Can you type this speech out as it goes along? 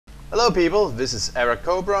Hello people, this is Eric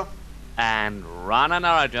Cobra and Rana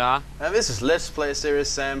Naraja. and this is Let's Play series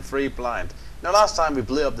Sam Free Blind. Now last time we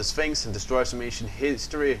blew up the Sphinx and destroyed some ancient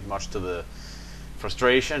history, much to the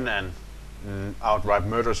frustration and outright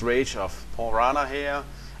murderous rage of poor Rana here.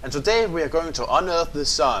 And today we are going to unearth the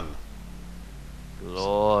sun.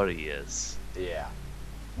 Glorious. Yeah.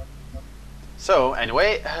 So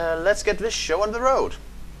anyway, let's get this show on the road.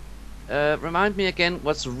 Remind me again,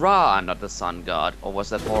 was Ra not the sun god, or was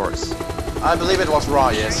that Horus? I believe it was Ra,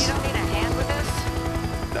 yes. Sure you don't need a hand with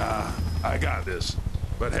this? Nah, I got this.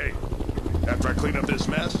 But hey, after I clean up this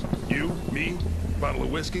mess, you, me, bottle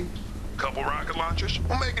of whiskey, couple rocket launchers,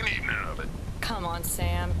 we'll make an evening of it. Come on,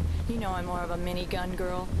 Sam. You know I'm more of a minigun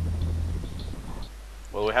girl.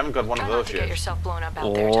 Well, we haven't got one Try of not those to yet. get yourself blown up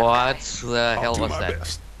out there, tough What guy. the hell I'll do was my that?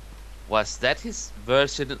 best. Was that his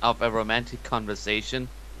version of a romantic conversation?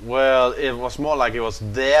 Well, it was more like it was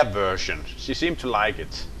their version. She seemed to like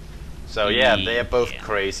it. So yeah, they're both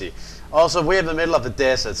crazy. Also, we're in the middle of the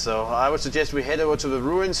desert, so I would suggest we head over to the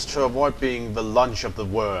ruins to avoid being the lunch of the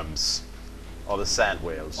worms. Or the sand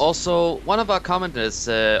whales. Also, one of our commenters,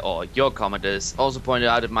 or your commenters, also pointed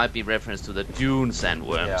out it might be reference to the Dune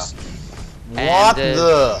sandworms. Yeah. What And,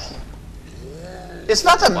 the? It's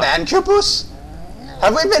not the Mancubus?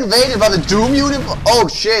 Have we been invaded by the Doom universe? Oh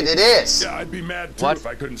shit, it is! Yeah, I'd be mad too What? if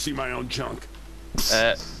I couldn't see my own junk.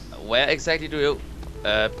 Where exactly do you...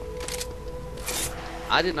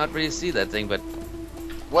 I did not really see that thing, but...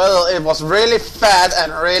 Well, it was really fat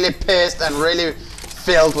and really pissed and really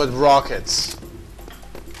filled with rockets.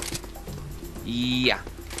 Yeah.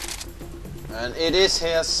 And it is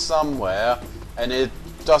here somewhere, and it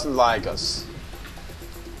doesn't like us.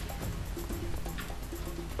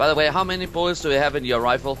 By the way, how many bullets do you have in your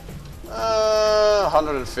rifle?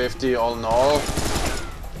 150 all in all.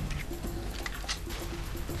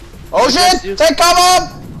 Oh Yes, shit! you- Take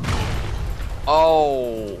cover!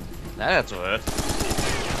 Oh, that had to hurt.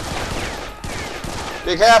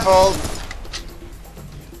 Be careful!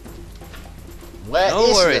 Where No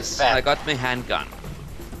is worries, the fat? I got my handgun.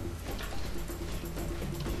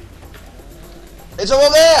 It's over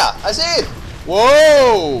there! I see it!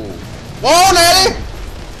 Whoa! Whoa, Nelly!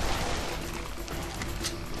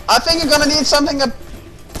 I think you're gonna need something a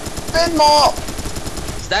bit more.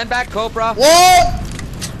 Stand back, Cobra. Whoa!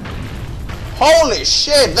 Holy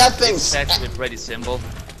shit, that thing's... It's actually pretty simple.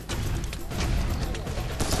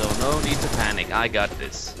 So no need to panic, I got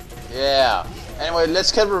this. Yeah. Anyway,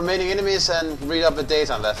 let's kill the remaining enemies and read up the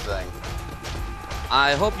data on that thing.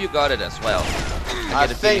 I hope you got it as well. I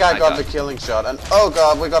get a think feeling I got the killing shot, and oh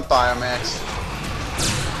god, we got biomax.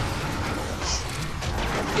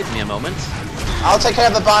 Give me a moment. I'll take care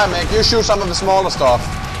of the biomax, you shoot some of the smaller stuff.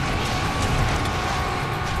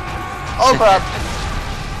 Oh crap.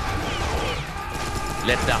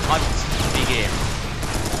 Let the hunt begin.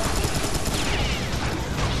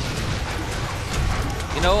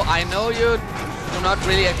 You know, I know you do not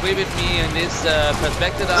really agree with me in this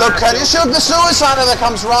perspective. Look, can you shoot the suicider that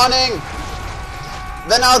comes running?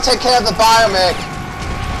 Then I'll take care of the biomax.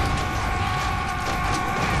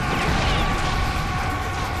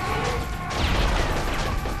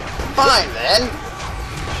 Fine then.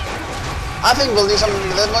 I think we'll do something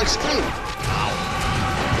a little more extreme.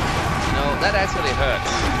 No, that actually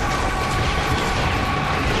hurts.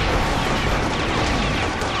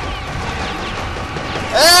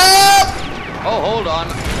 Help! Oh, hold on.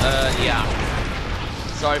 Yeah.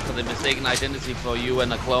 Sorry for the mistaken identity for you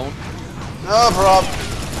and a clone. No problem.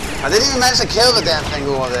 I didn't even manage to kill the damn thing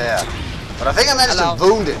over there. But I think I managed Hello. to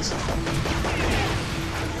wound it.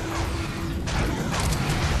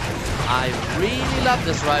 I really love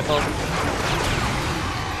this rifle.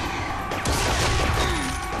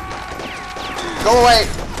 Go away!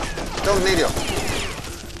 Don't need you.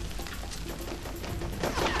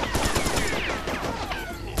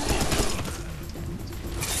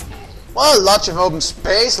 Well, lots of open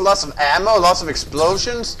space, lots of ammo, lots of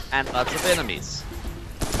explosions. And lots of enemies.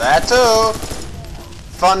 That too.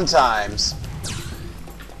 Fun times.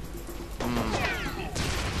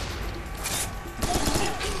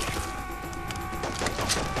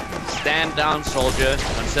 Stand down, soldier.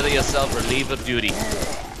 Consider yourself relieved of duty.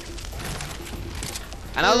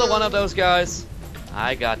 Another one of those guys.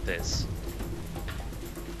 I got this.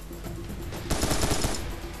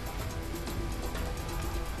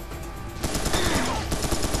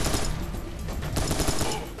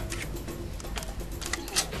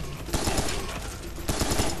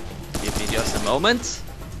 Give me just a moment.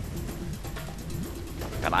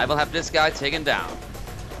 And I will have this guy taken down.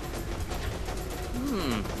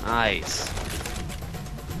 Nice.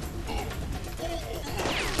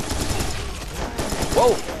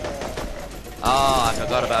 Whoa! Oh, I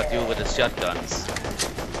forgot about you with the shotguns.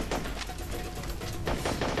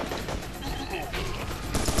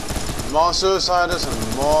 More suiciders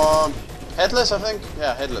and more... Headless, I think?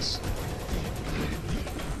 Yeah, headless.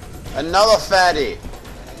 Another fatty.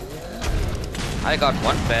 I got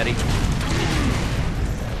one fatty.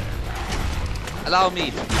 Allow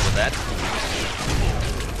me to deal with that.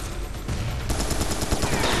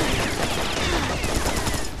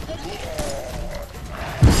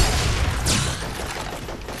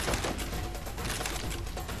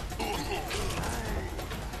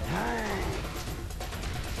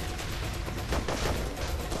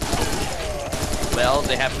 Well,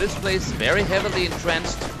 they have this place very heavily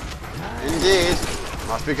entrenched. Indeed.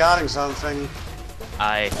 Must be guarding something.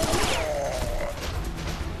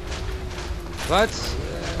 But...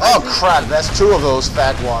 Oh crap, there's two of those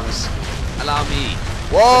fat ones. Allow me.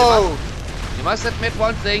 Whoa! You must admit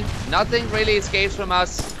one thing. Nothing really escapes from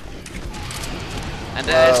us. And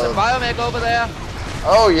there's a biomech over there.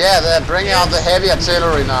 Oh yeah, they're bringing out the heavy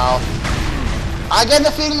artillery now. I get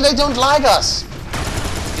the feeling they don't like us.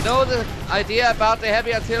 You know the idea about the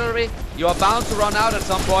heavy artillery? You are bound to run out at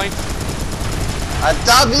some point. I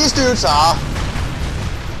doubt these dudes are.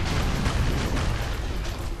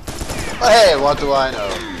 But hey, what do I know?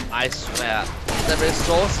 I swear, the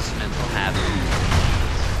resources men will have.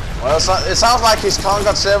 Well, it sounds like he's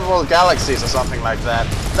conquered several galaxies or something like that.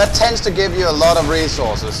 That tends to give you a lot of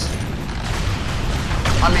resources.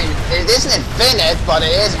 I mean, it isn't infinite, but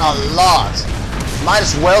it is a lot. Might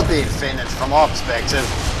as well be infinite from our perspective.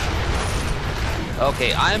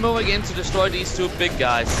 Okay, I'm moving in to destroy these two big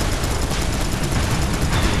guys.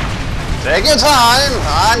 Take your time.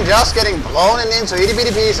 I'm just getting blown into itty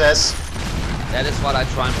bitty pieces. That is what I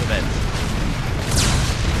try and prevent.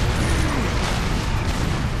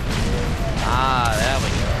 Ah, there we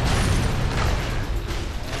go.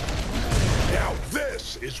 Now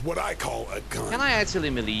this is what I call a gun. Can I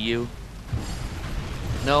actually melee you?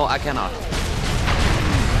 No, I cannot.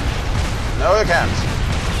 No, you can't.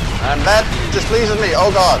 And that displeases me.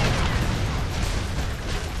 Oh god.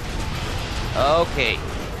 Okay.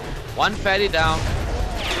 One fatty down.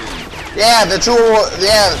 Yeah, the two.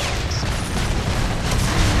 Yeah.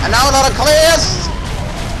 And now another clears.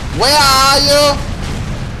 Where are you?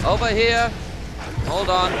 Over here. Hold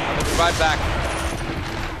on. I'll be right back.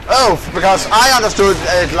 Oh, because I understood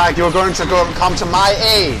it like you were going to come to my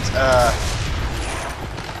aid.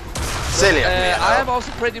 Silly of me. I am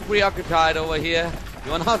also pretty preoccupied over here.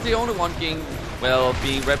 You are not the only one being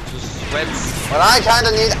ripped to shreds. But I kind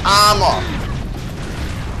of need armor.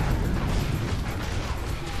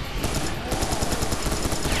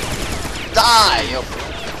 Die, you.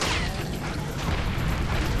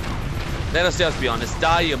 Let us just be honest.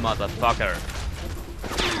 Die, you motherfucker.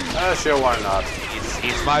 Sure, why not?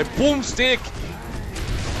 It's my boomstick.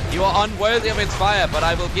 You are unworthy of its fire, but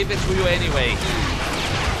I will give it to you anyway.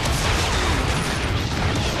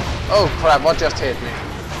 Oh crap, what just hit me?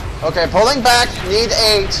 Okay, pulling back, need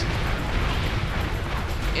 8.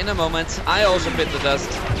 In a moment, I also bit the dust.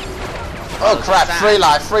 Oh crap, free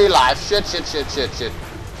life, free life. Shit, shit, shit, shit, shit.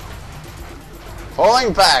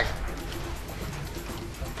 Pulling back.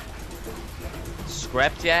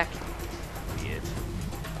 Scrapjack? Weird.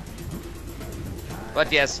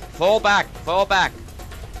 But yes, fall back, fall back.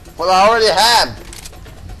 Well, I already had.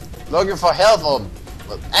 Looking for health or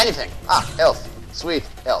anything. Ah, health. Sweet,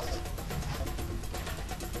 health.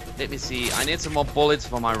 Let me see, I need some more bullets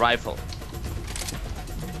for my rifle.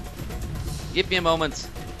 Give me a moment.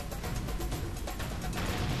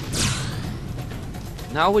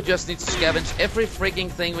 Now we just need to scavenge every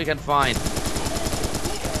freaking thing we can find.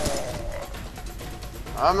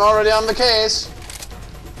 I'm already on the case.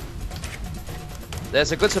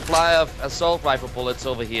 There's a good supply of assault rifle bullets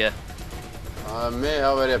over here. Me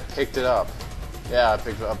already picked it up. Yeah, I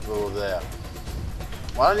picked it up over there.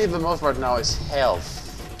 What I need the most right now is health.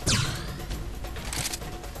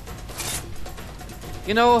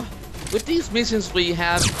 You know, with these missions we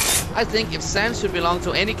have, I think if Sans should belong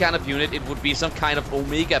to any kind of unit, it would be some kind of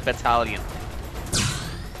Omega battalion.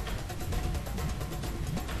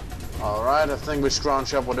 Alright, I think we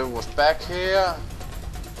scrounged up whatever was back here.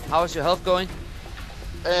 How is your health going?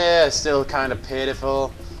 Still kind of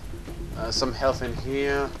pitiful. Some health in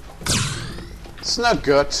here. It's not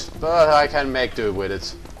good, but I can make do with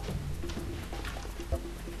it.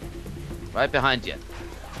 Right behind you.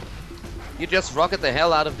 You just rocket the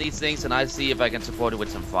hell out of these things and I'll see if I can support it with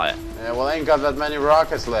some fire. Yeah, well, I ain't got that many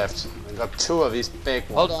rockets left. I got 2 of these big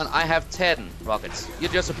ones. Hold on, I have 10 rockets. You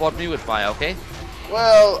just support me with fire, okay?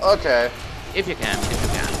 Well, okay. If you can, if you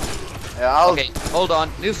can. Yeah, Okay, hold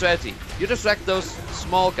on. New strategy. You distract those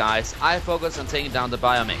small guys. I focus on taking down the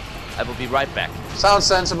biomech. I will be right back. Sounds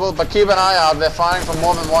sensible, but keep an eye out. They're firing from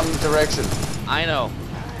more than one direction. I know.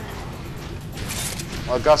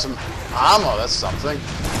 Well, got some armor. That's something.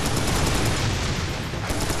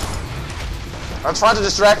 I'll try to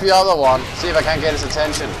distract the other one. See if I can get his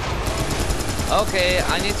attention. Okay,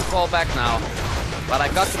 I need to fall back now. But I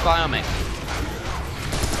got the biomech.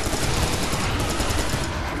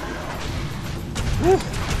 Whew.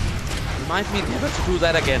 Remind me never to do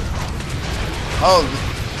that again. Oh.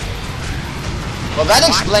 Well, that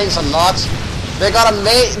explains a lot. They got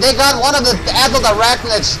one of the adult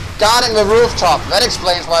arachnids guarding the rooftop. That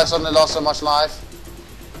explains why I suddenly lost so much life.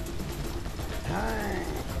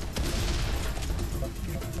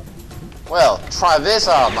 Well, try this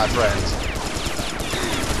out, my friend.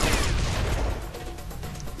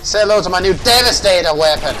 Say hello to my new Devastator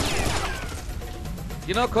weapon.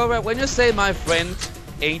 You know, Cobra, when you say my friend,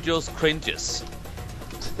 Angels cringes.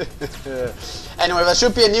 Anyway, there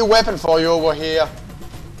should be a new weapon for you over here.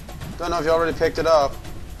 Don't know if you already picked it up.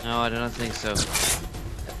 No, I do not think so.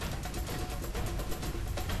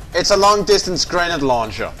 It's a long-distance grenade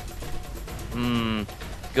launcher.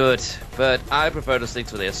 Good. But I prefer to stick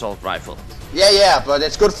to the assault rifle. Yeah, but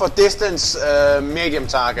it's good for distance medium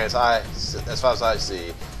targets, as far as I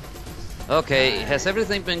see. Okay, has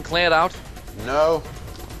everything been cleared out? No.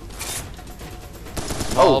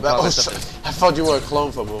 Small Oh, that pockets was, of I thought you were a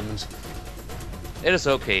clone for a moment. it is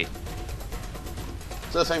okay.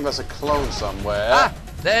 Still think there's a clone somewhere. Ah!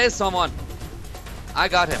 There is someone! I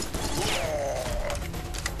got him.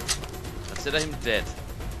 Consider him dead.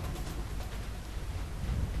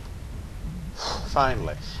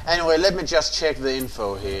 Finally. Anyway, let me just check the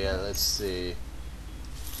info here. Let's see.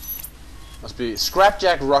 Must be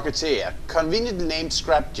Scrapjack Rocketeer. Conveniently named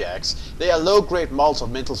Scrapjacks, they are low-grade molds of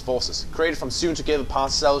mental forces, created from sewn-together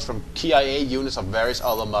parts salvaged from KIA units of various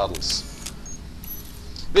other models.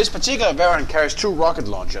 This particular variant carries 2 rocket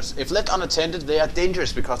launchers. If left unattended, they are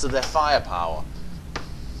dangerous because of their firepower.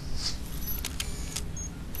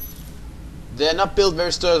 They are not built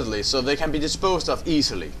very sturdily, so they can be disposed of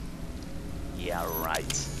easily. Yeah,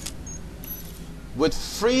 right. With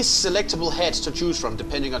 3 selectable heads to choose from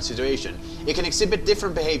depending on situation, it can exhibit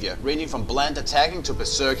different behavior, ranging from bland attacking to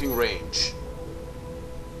berserking range.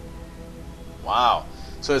 Wow.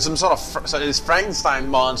 So it's some sort of so it's Frankenstein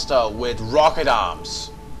monster with rocket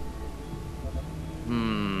arms.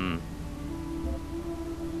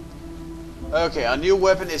 Okay, our new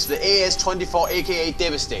weapon is the AS-24 aka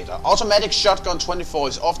Devastator. Automatic Shotgun 24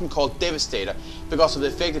 is often called Devastator because of the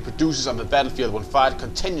effect it produces on the battlefield when fired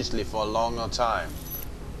continuously for a longer time.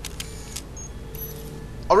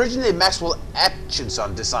 Originally, Maxwell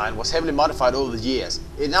Atchison design was heavily modified over the years.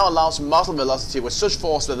 It now allows muzzle velocity with such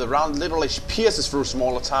force that the round literally pierces through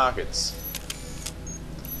smaller targets.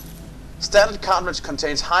 Standard cartridge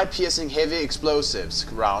contains high-piercing heavy explosives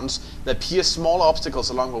rounds that pierce smaller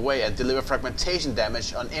obstacles along the way and deliver fragmentation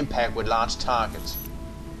damage on impact with large targets.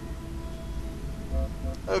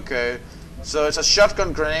 Okay, so it's a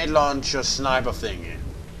shotgun grenade launcher sniper thingy.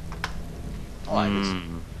 I like it.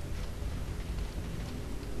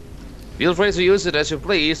 Feel free to use it as you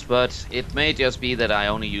please, but it may just be that I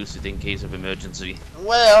only use it in case of emergency.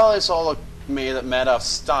 Well, it's all a matter of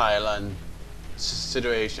style and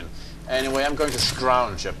situation. Anyway, I'm going to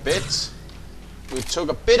scrounge a bit. We took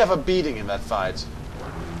a bit of a beating in that fight.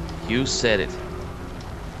 You said it.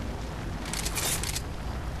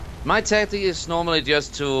 My tactic is normally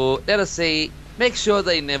just to, let us say, make sure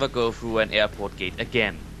they never go through an airport gate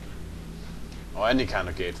again. Or any kind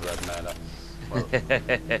of gate for that matter.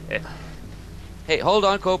 Well, Hey, hold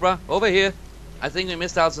on, Cobra. Over here. I think we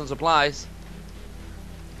missed out some supplies.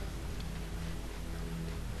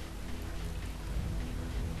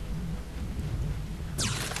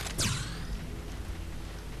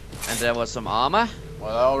 And there was some armor.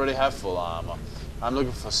 well, I already have full armor. I'm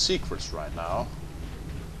looking for secrets right now.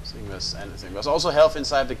 Seeing there's anything. There's also health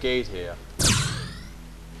inside the gate here.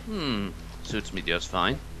 Suits me just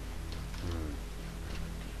fine.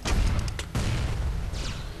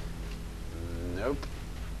 Nope.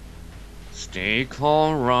 Stay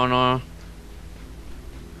calm, runner.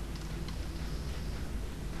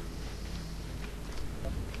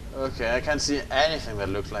 Okay, I can't see anything that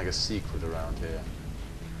looks like a secret around here.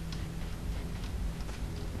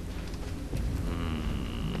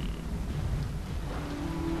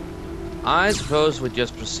 I suppose we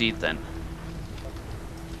just proceed then.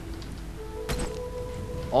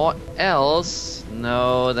 Or else...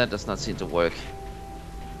 No, that does not seem to work.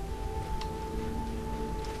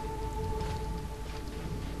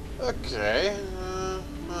 Okay.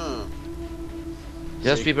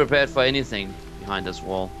 Just be prepared for anything behind this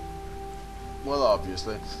wall. Well,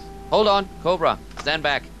 obviously. Hold on, Cobra. Stand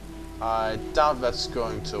back. I doubt that's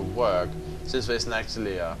going to work, since there isn't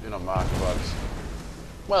actually a, mark, but...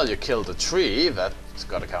 Well, you killed a tree, that's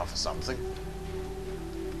gotta count for something.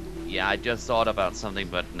 Yeah, I just thought about something,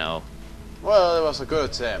 but no. Well, it was a good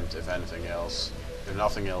attempt, if anything else. If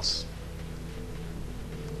nothing else.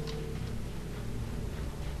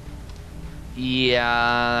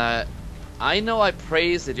 Yeah... I know I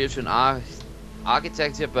praise Egyptian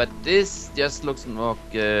architecture, but this just looks more...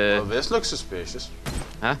 Well, this looks suspicious.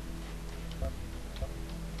 Huh?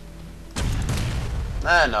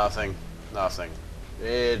 Nah, nothing. Nothing.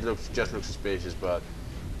 It just looks suspicious, but...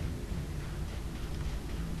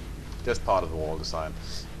 just part of the wall design.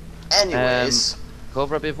 Anyways...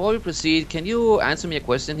 Cobra, before we proceed, can you answer me a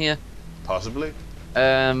question here? Possibly.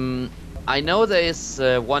 I know there is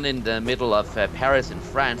one in the middle of Paris in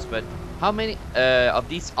France, but how many of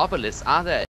these obelisks are there